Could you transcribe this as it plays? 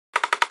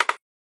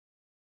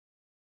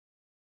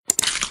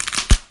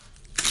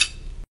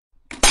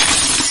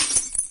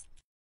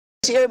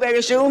here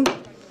very soon.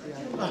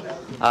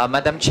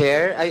 Madam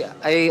Chair,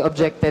 I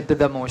objected to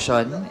the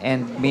motion,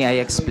 and may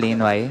I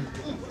explain why?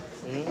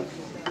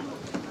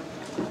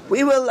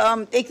 We will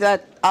take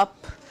that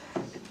up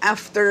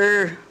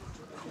after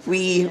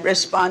we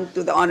respond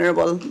to the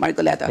Honorable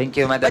Marcoleta. Thank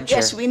you, Madam But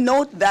yes, Chair. we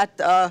note that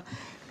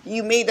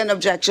you made an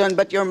objection,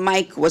 but your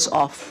mic was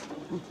off.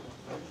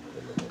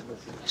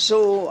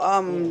 So,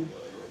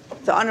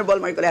 the Honorable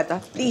Marcoleta,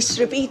 please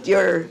repeat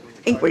your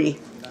inquiry.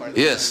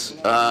 Yes,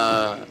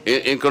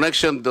 in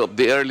connection to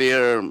the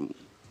earlier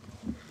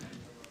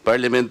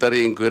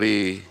parliamentary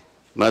inquiry,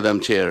 Madam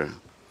Chair,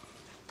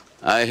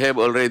 I have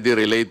already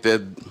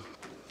related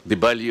the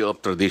value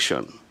of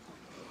tradition.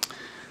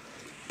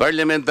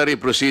 Parliamentary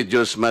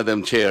procedures,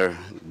 Madam Chair,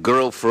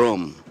 grow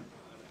from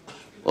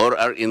or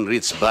are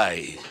enriched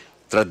by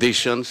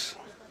traditions,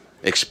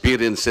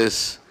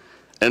 experiences,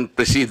 and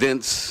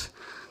precedents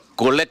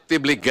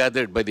collectively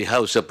gathered by the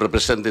House of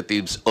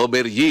Representatives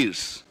over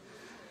years,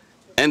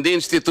 and the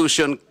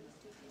institution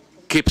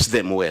keeps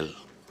them well.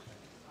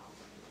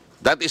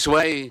 That is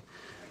why,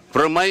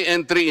 from my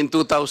entry in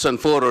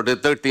 2004 or the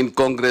 13th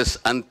Congress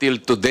until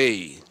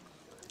today,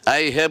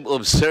 I have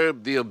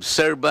observed the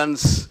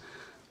observance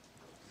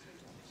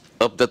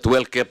of that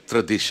well-kept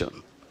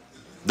tradition.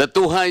 The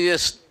two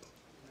highest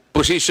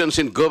positions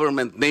in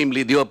government,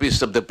 namely the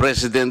office of the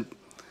President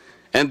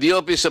and the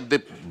office of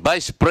the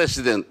Vice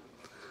President,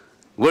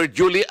 were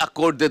duly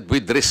accorded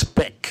with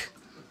respect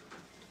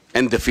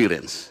and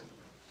deference.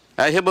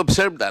 I have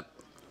observed that.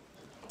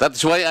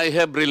 That's why I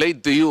have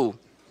relayed to you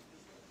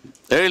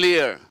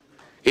earlier,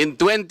 in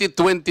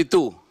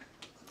 2022,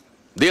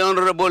 the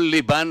Honorable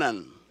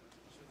Libanan,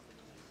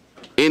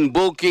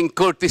 invoking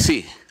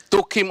courtesy,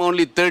 took him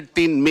only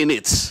 13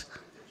 minutes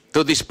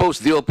to dispose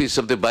the office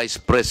of the Vice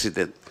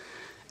President.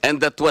 And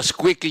that was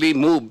quickly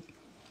moved,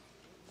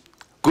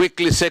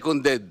 quickly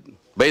seconded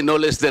by no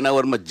less than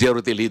our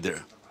majority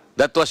leader.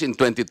 That was in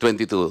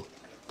 2022.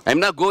 I'm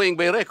not going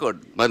by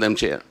record, Madam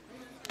Chair.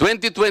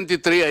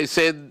 2023, I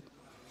said,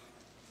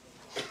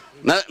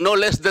 no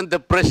less than the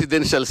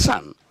presidential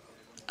son,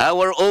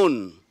 our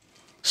own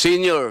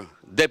senior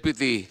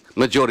deputy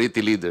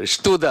majority leader,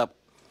 stood up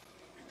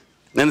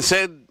and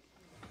said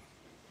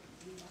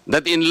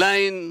that in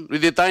line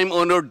with the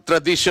time-honored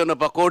tradition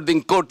of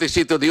according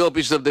courtesy to the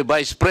office of the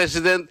Vice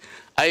President,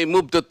 I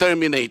move to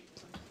terminate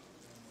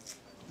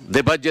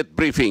the budget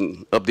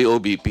briefing of the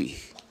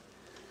OBP.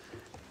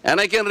 And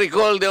I can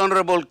recall the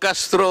Honorable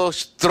Castro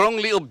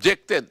strongly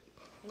objected.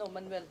 No,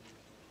 Manuel.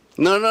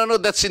 No,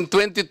 that's in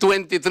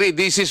 2023.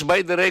 This is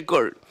by the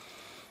record.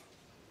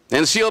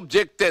 And she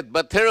objected,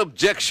 but her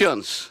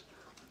objections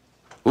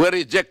were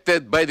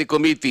rejected by the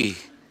committee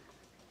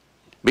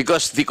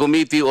because the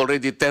committee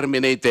already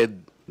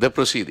terminated the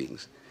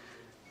proceedings.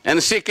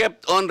 And she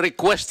kept on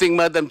requesting,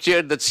 Madam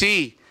Chair, that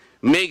she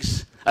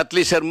makes at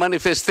least her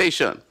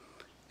manifestation.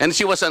 And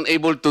she was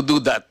unable to do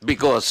that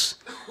because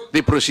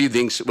the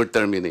proceedings were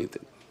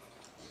terminated.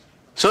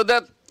 So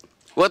that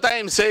what I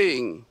am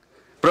saying,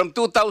 from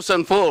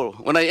 2004,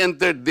 when I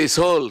entered these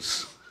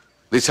halls,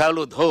 these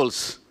hallowed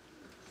halls,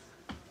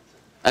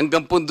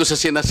 hanggang punto sa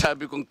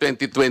sinasabi kong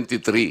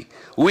 2023,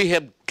 we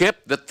have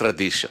kept the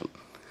tradition.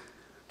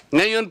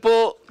 Ngayon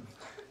po,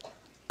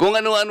 kung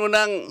ano-ano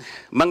ng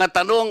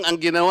mga tanong ang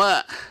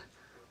ginawa,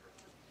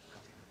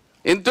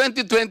 in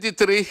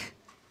 2023,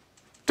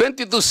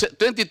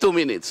 22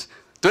 minutes.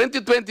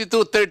 2022,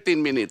 13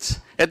 minutes.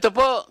 Ito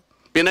po,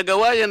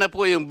 pinagawayan na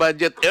po yung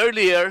budget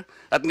earlier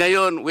at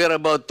ngayon we're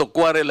about to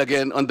quarrel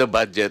again on the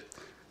budget.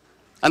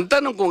 Ang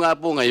tanong ko nga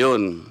po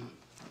ngayon,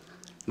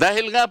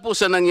 dahil nga po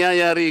sa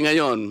nangyayari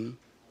ngayon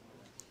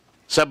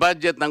sa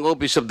budget ng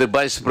Office of the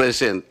Vice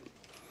President,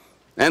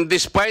 and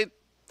despite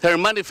her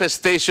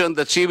manifestation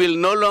that she will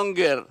no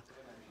longer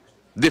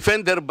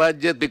defend her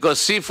budget because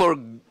she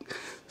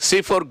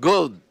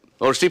forgo,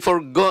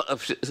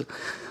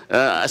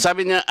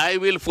 sabi niya, I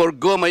will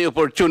forgo my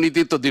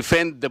opportunity to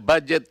defend the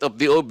budget of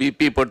the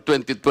OBP for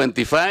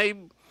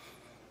 2025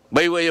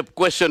 by way of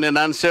question and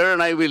answer,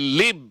 and I will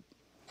leave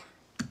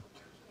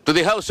to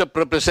the House of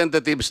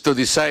Representatives to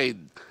decide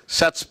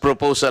such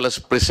proposal as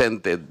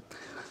presented.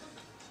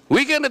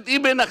 We cannot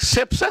even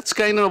accept such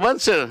kind of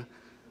answer,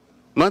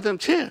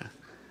 Madam Chair.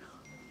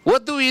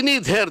 What do we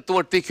need her to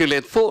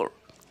articulate for?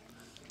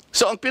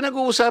 So ang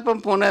pinag-uusapan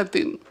po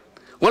natin,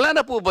 wala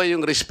na po ba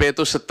yung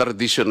respeto sa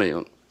tradisyon na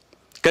yun?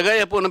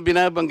 Kagaya po ng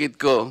binabanggit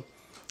ko,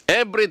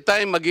 every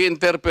time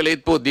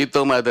mag-i-interpellate po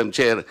dito, Madam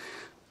Chair,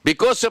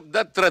 because of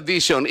that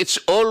tradition, it's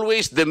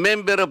always the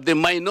member of the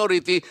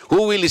minority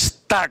who will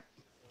start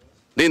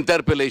the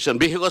interpellation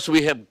because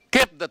we have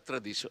kept that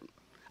tradition.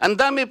 Ang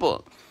dami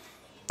po.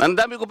 Ang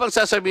dami ko pang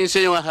sasabihin sa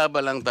inyo,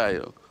 haba lang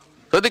tayo.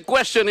 So the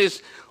question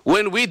is,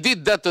 when we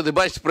did that to the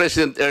Vice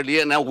President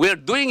earlier, now we're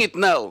doing it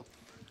now,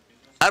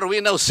 are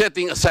we now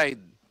setting aside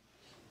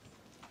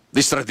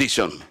this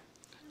tradition?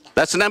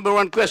 That's number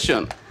one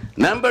question.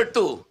 Number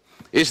two,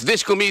 is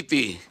this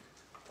committee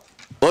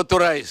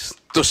authorized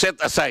to set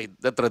aside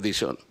the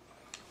tradition?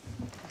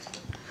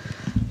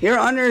 Your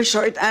Honor,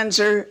 short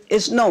answer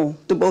is no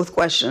to both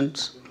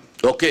questions.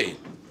 Okay.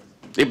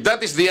 If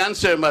that is the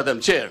answer, Madam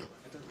Chair,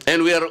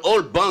 and we are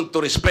all bound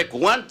to respect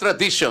one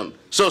tradition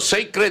so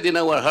sacred in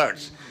our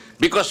hearts,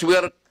 because we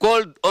are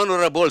called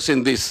honorables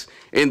in this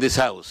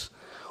house.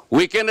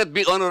 We cannot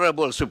be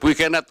honorables if we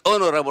cannot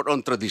honor our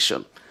own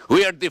tradition.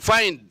 We are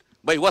defined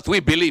by what we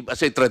believe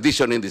as a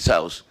tradition in this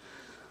house.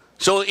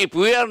 So if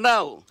we are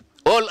now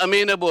all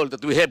amenable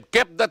that we have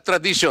kept that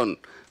tradition,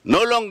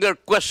 no longer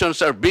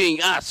questions are being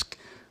asked,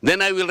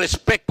 then I will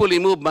respectfully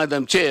move,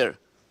 Madam Chair,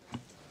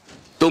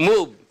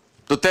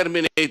 to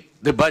terminate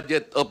the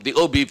budget of the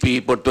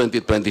OBP for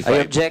 2025. I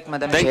object,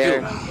 Madam Thank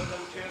Chair. you.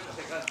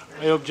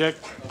 I object.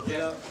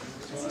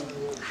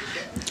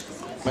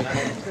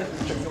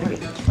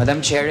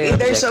 Madam Chair, I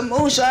There's a object.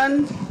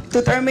 motion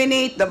to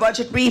terminate the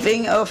budget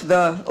briefing of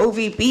the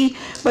OVP,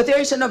 but there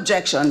is an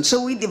objection,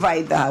 so we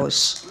divide the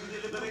House.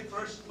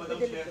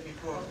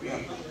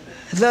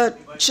 The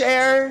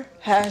chair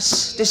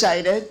has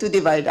decided to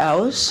divide the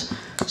House.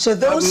 So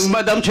those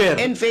Madam Chair,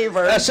 in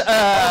favor as of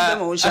the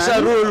motion, as a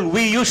rule,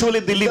 we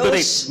usually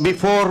deliberate Those-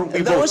 before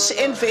we vote. those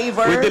in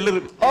favor We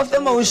deliberate. of the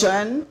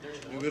motion,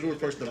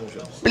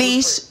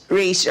 please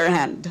raise your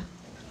hand.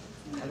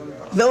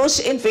 Those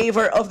in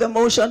favor of the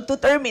motion to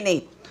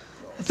terminate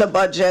the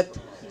budget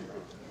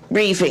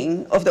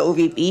briefing of the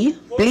OVP,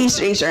 please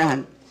raise your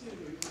hand.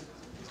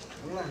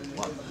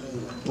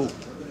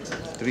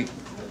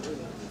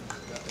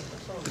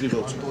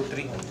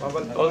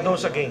 All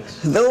those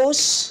against.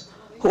 Those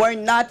who are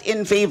not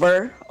in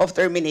favor of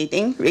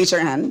terminating, raise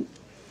your hand.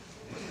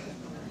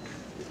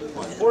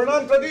 For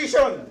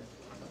non-tradition.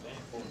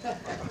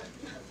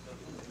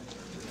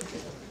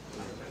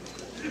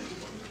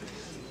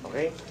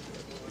 Okay.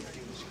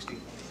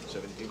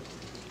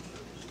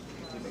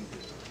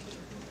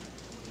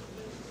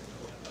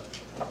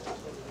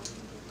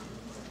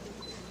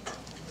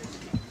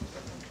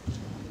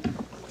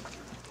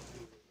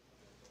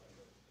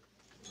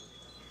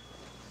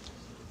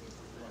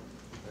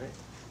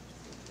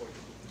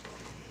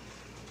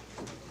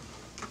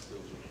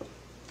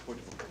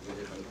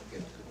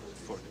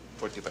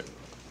 45.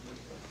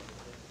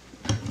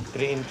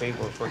 3 in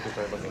favor,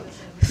 45 against.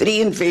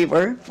 3 in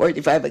favor,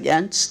 45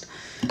 against.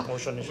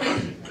 Motion is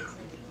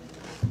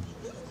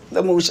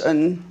The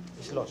motion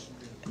lost.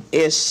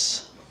 is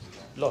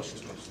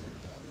Lost.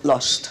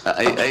 lost.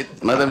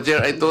 Madam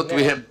Chair, I thought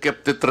we have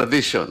kept the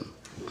tradition.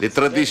 The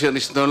tradition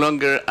is no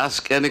longer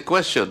ask any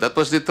question. That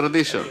was the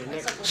tradition.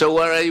 So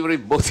why are you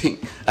voting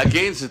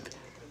against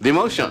the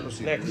motion?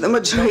 The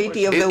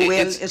majority of the It- will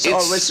it's- is it's-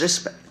 always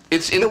respect.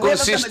 It's The will of the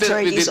inconsistent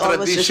majority with is the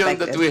always tradition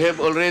that respected. we have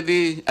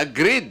already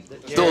agreed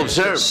to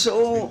observe.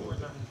 So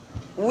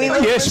we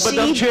will Yes,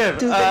 Madam proceed Chair.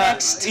 to the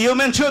next. You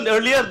mentioned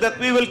earlier that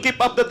we will keep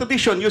up the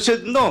tradition. You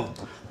said no.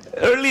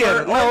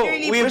 Earlier, For now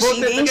orderly we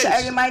voted proceedings, I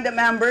against. remind the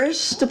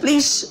members to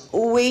please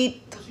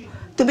wait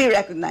to be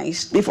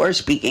recognized before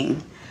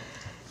speaking.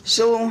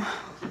 So,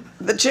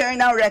 the chair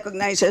now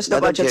recognizes the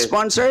Madam budget Chair.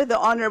 sponsor, the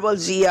Honorable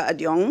Zia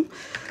Adyong,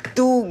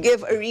 to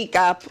give a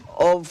recap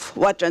of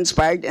what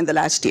transpired in the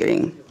last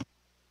hearing.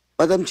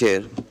 Madam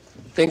Chair,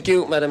 Thank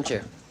you, Madam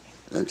Chair.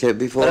 Madam Chair,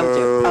 before Madam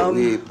Chair.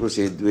 we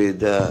proceed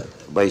with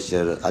Vice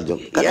Chair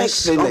Adjong, can I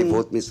Yes, explain my um,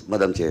 vote,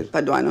 Madam Chair?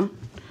 Paduano?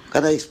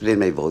 Can I explain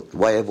my vote?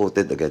 Why I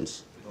voted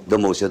against the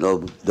motion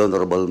of the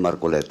Honorable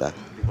Marcoleta?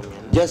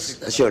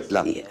 Just a short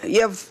lang.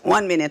 You have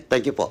 1 minute.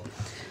 Thank you po.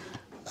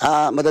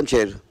 Madam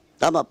Chair,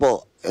 tama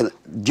po.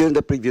 During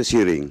the previous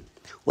hearing,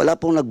 wala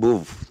pong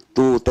nag-move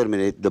to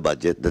terminate the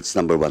budget. That's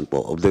number 1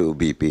 po of the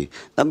OBP.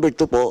 Number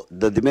 2 po,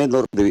 the demand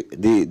or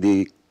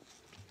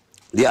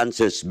the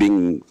answers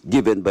being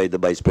given by the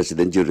Vice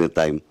President during the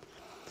time.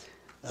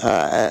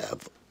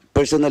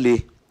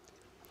 Personally,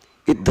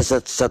 it does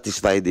not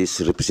satisfy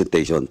this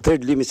representation.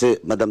 Thirdly,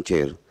 Madam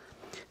Chair,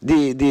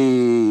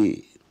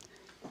 the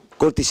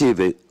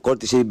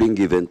courtesy being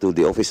given to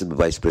the Office of the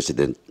Vice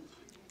President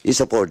is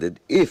afforded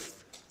if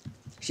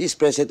she is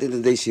present in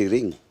today's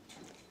hearing.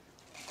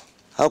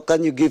 How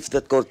can you give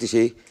that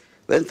courtesy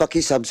when Faki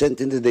is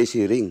absent in today's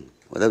hearing,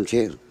 Madam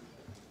Chair?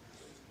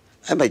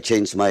 I might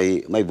change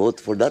my vote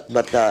for that,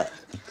 but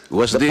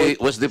Was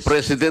the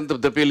President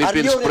of the are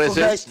Philippines you present?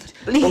 recognized?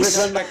 Please.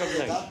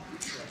 Congressman?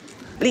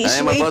 Please I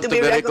am wait about to to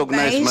be be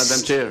recognized, recognized.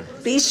 Madam Chair.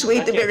 Please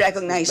wait to be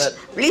recognized.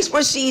 Please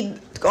proceed,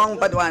 Kong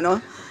Paduano.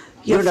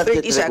 You You're have not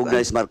 30 yet seconds.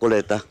 recognized,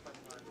 Marcoleta.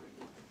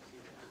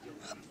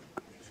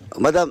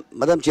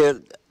 Madam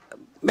Chair,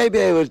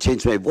 maybe I will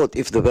change my vote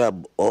if the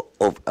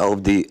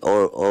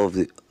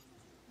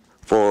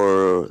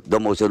for the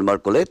motion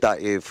Marcoleta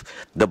if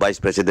the Vice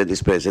President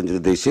is present in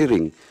today's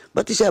hearing.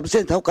 But he's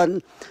absent. How can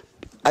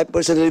I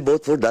personally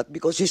vote for that?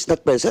 Because he's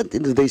not present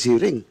in today's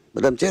hearing,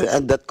 Madam Chair,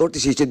 and that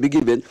courtesy should be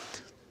given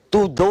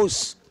to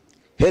those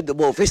head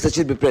of office that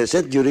should be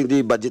present during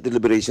the budget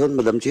deliberation,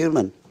 Madam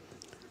Chairman.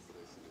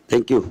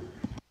 Thank you.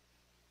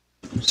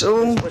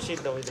 So,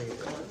 Proceed now with the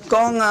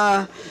Kong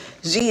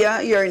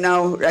Zia, you're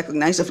now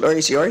recognized. The floor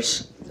is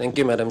yours. Thank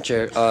you, Madam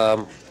Chair.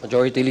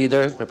 Majority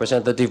Leader,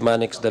 Representative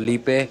Manix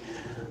Dalipe,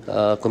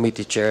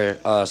 Committee Chair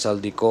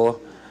Saldico,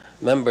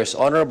 members,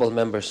 honorable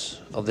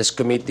members of this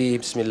committee,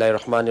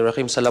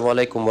 Bismillahirrahmanirrahim,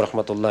 Assalamualaikum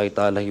warahmatullahi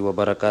ta'ala wa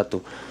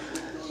barakatuh.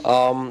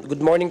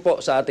 Good morning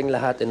po sa ating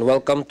lahat and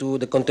welcome to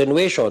the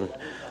continuation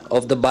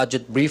of the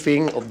budget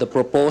briefing of the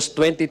proposed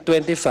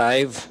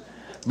 2025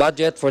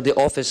 budget for the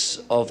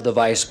Office of the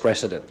Vice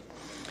President.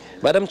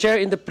 Madam Chair,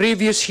 in the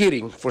previous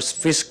hearing for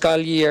fiscal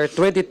year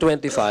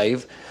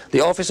 2025, the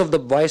Office of the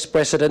Vice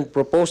President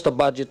proposed a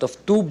budget of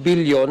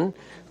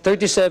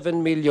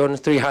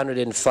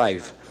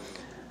 2,037,305.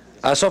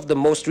 As of the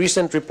most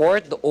recent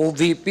report, the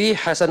OVP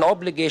has an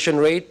obligation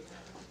rate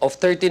of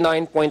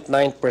 39.9%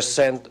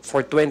 for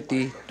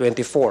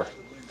 2024.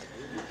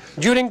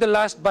 During the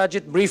last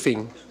budget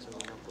briefing,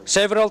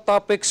 several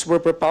topics were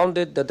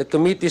propounded that the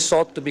committee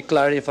sought to be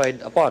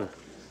clarified upon.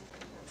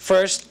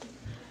 First,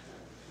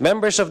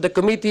 members of the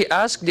committee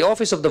asked the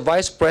Office of the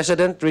Vice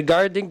President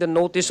regarding the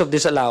notice of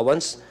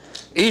disallowance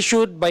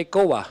issued by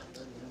COA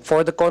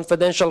for the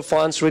confidential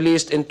funds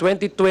released in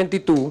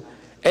 2022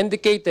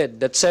 indicated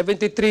that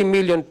 73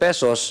 million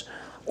pesos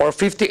or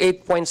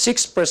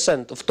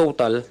 58.6% of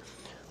total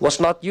was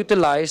not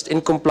utilized in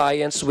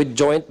compliance with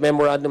Joint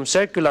Memorandum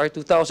Circular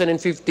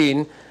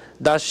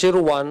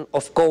 2015-01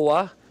 of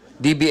COA,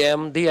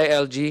 DBM,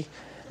 DILG,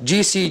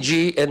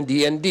 GCG, and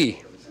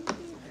DND.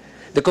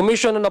 The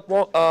Commission on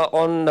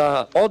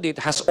Audit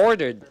has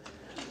ordered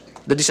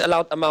the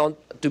disallowed amount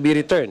to be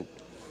returned.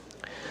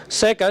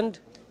 Second,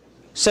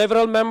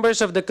 several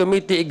members of the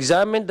committee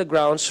examined the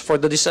grounds for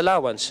the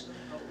disallowance.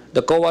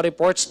 The COA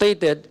report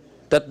stated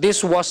that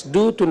this was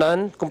due to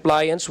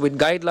non-compliance with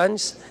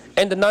guidelines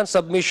and the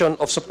non-submission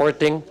of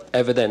supporting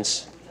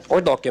evidence or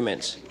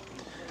documents.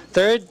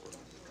 Third,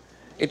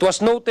 it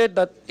was noted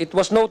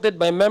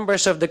by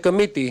members of the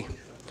committee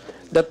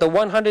that the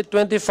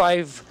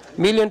 125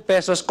 million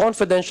pesos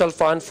confidential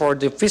fund for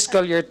the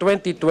fiscal year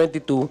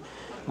 2022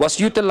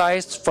 was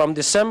utilized from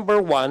December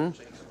 1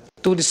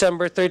 to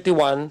December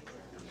 31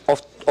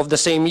 of the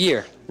same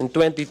year, in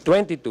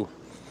 2022.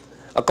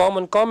 A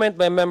common comment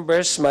by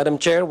members, Madam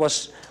Chair,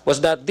 was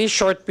that this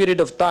short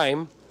period of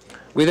time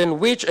within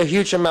which a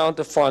huge amount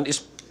of fund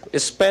is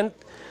spent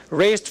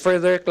raised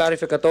further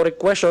clarificatory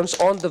questions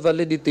on the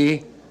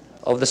validity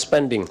of the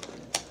spending.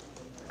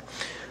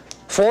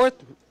 Fourth,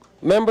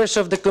 members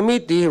of the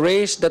committee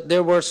raised that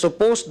there were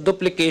supposed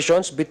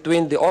duplications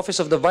between the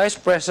Office of the Vice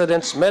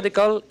President's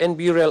medical and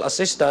burial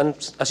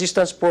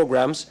assistance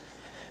programs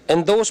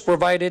and those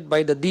provided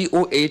by the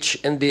DOH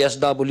and the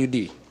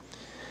SWD.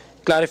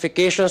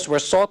 Clarifications were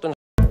sought on